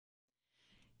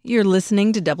You're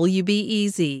listening to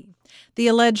WBEZ. The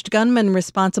alleged gunman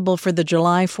responsible for the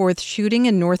July 4th shooting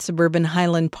in North Suburban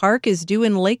Highland Park is due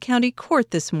in Lake County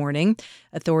Court this morning.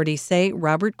 Authorities say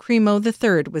Robert Crimo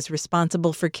III was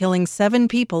responsible for killing 7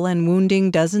 people and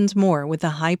wounding dozens more with a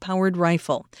high-powered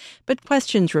rifle. But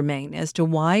questions remain as to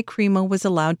why Crimo was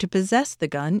allowed to possess the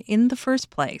gun in the first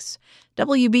place.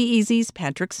 WBEZ's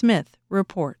Patrick Smith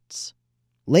reports.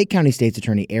 Lake County State's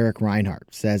Attorney Eric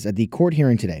Reinhardt says at the court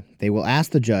hearing today, they will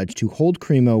ask the judge to hold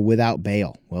Crimo without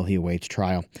bail while he awaits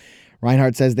trial.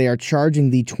 Reinhardt says they are charging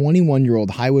the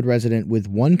 21-year-old Highwood resident with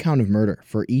 1 count of murder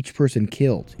for each person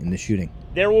killed in the shooting.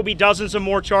 There will be dozens of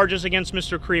more charges against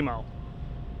Mr. Crimo.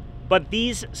 But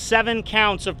these 7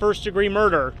 counts of first-degree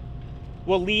murder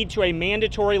will lead to a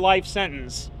mandatory life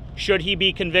sentence should he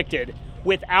be convicted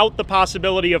without the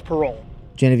possibility of parole.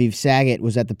 Genevieve Saget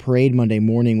was at the parade Monday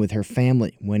morning with her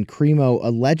family when Crimo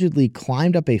allegedly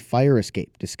climbed up a fire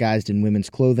escape disguised in women's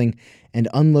clothing and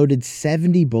unloaded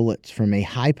 70 bullets from a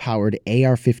high-powered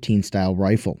AR-15-style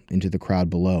rifle into the crowd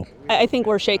below. I think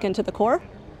we're shaken to the core.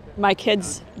 My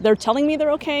kids, they're telling me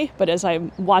they're okay, but as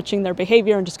I'm watching their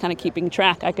behavior and just kind of keeping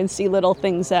track, I can see little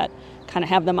things that kind of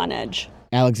have them on edge.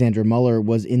 Alexandra Muller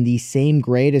was in the same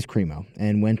grade as Crimo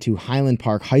and went to Highland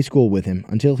Park High School with him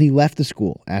until he left the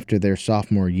school after their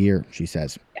sophomore year, she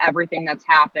says. Everything that's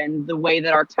happened, the way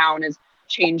that our town has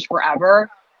changed forever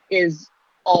is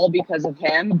all because of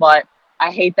him, but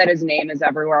I hate that his name is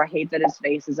everywhere. I hate that his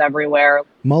face is everywhere.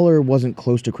 Muller wasn't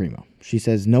close to Crimo. She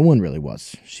says no one really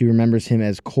was. She remembers him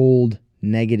as cold,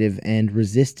 negative, and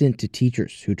resistant to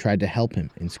teachers who tried to help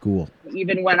him in school.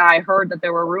 Even when I heard that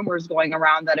there were rumors going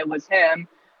around that it was him,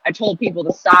 I told people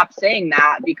to stop saying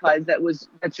that because that was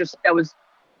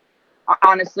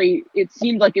honestly, it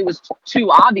seemed like it was too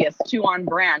obvious, too on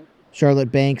brand.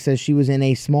 Charlotte Banks says she was in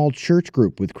a small church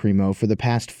group with Crimo for the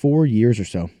past 4 years or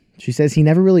so. She says he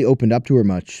never really opened up to her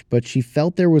much, but she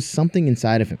felt there was something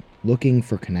inside of him, looking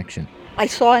for connection. I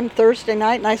saw him Thursday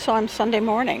night and I saw him Sunday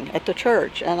morning at the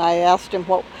church, and I asked him,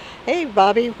 hey,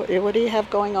 Bobby, what do you have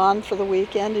going on for the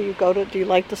weekend? Do you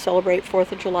like to celebrate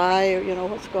 4th of July? Or,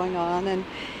 what's going on? And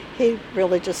he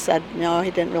really just said, no,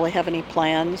 he didn't really have any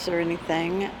plans or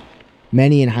anything.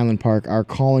 Many in Highland Park are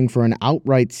calling for an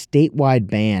outright statewide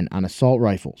ban on assault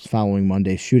rifles following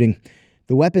Monday's shooting.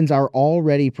 The weapons are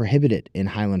already prohibited in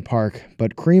Highland Park,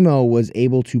 but Crimo was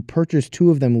able to purchase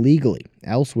 2 of them legally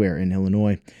elsewhere in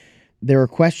Illinois. There are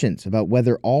questions about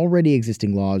whether already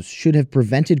existing laws should have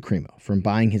prevented Crimo from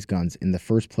buying his guns in the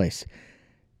first place.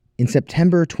 In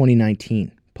September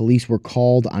 2019, police were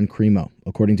called on Crimo,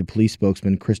 according to police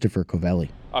spokesman Christopher Covelli.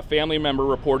 A family member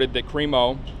reported that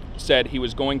Crimo said he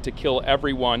was going to kill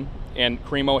everyone, and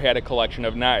Crimo had a collection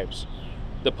of knives.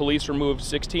 The police removed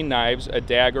 16 knives, a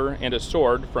dagger, and a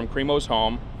sword from Crimo's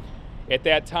home. At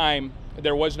that time,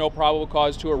 there was no probable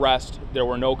cause to arrest. There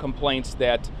were no complaints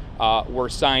that were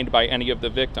signed by any of the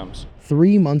victims.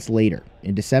 3 months later,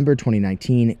 in December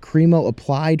 2019, Crimo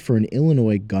applied for an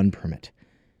Illinois gun permit.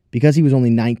 Because he was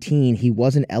only 19, he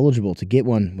wasn't eligible to get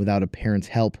one without a parent's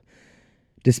help.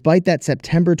 Despite that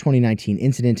September 2019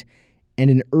 incident and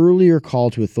an earlier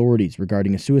call to authorities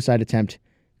regarding a suicide attempt,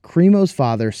 Crimo's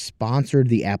father sponsored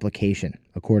the application,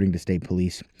 according to state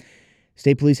police.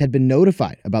 State police had been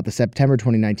notified about the September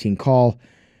 2019 call,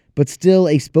 but still,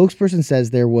 a spokesperson says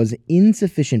there was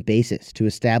insufficient basis to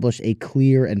establish a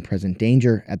clear and present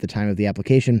danger at the time of the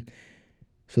application,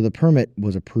 so the permit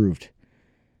was approved.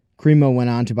 Crimo went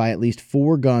on to buy at least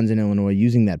 4 guns in Illinois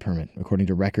using that permit, according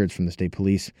to records from the state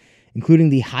police, including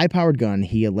the high-powered gun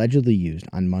he allegedly used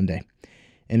on Monday.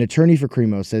 An attorney for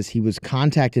Crimo says he was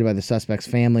contacted by the suspect's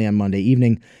family on Monday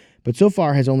evening, but so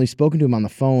far has only spoken to him on the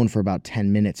phone for about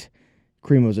 10 minutes.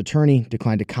 Crimo's attorney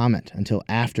declined to comment until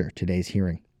after today's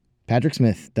hearing. Patrick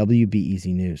Smith,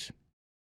 WBEZ News.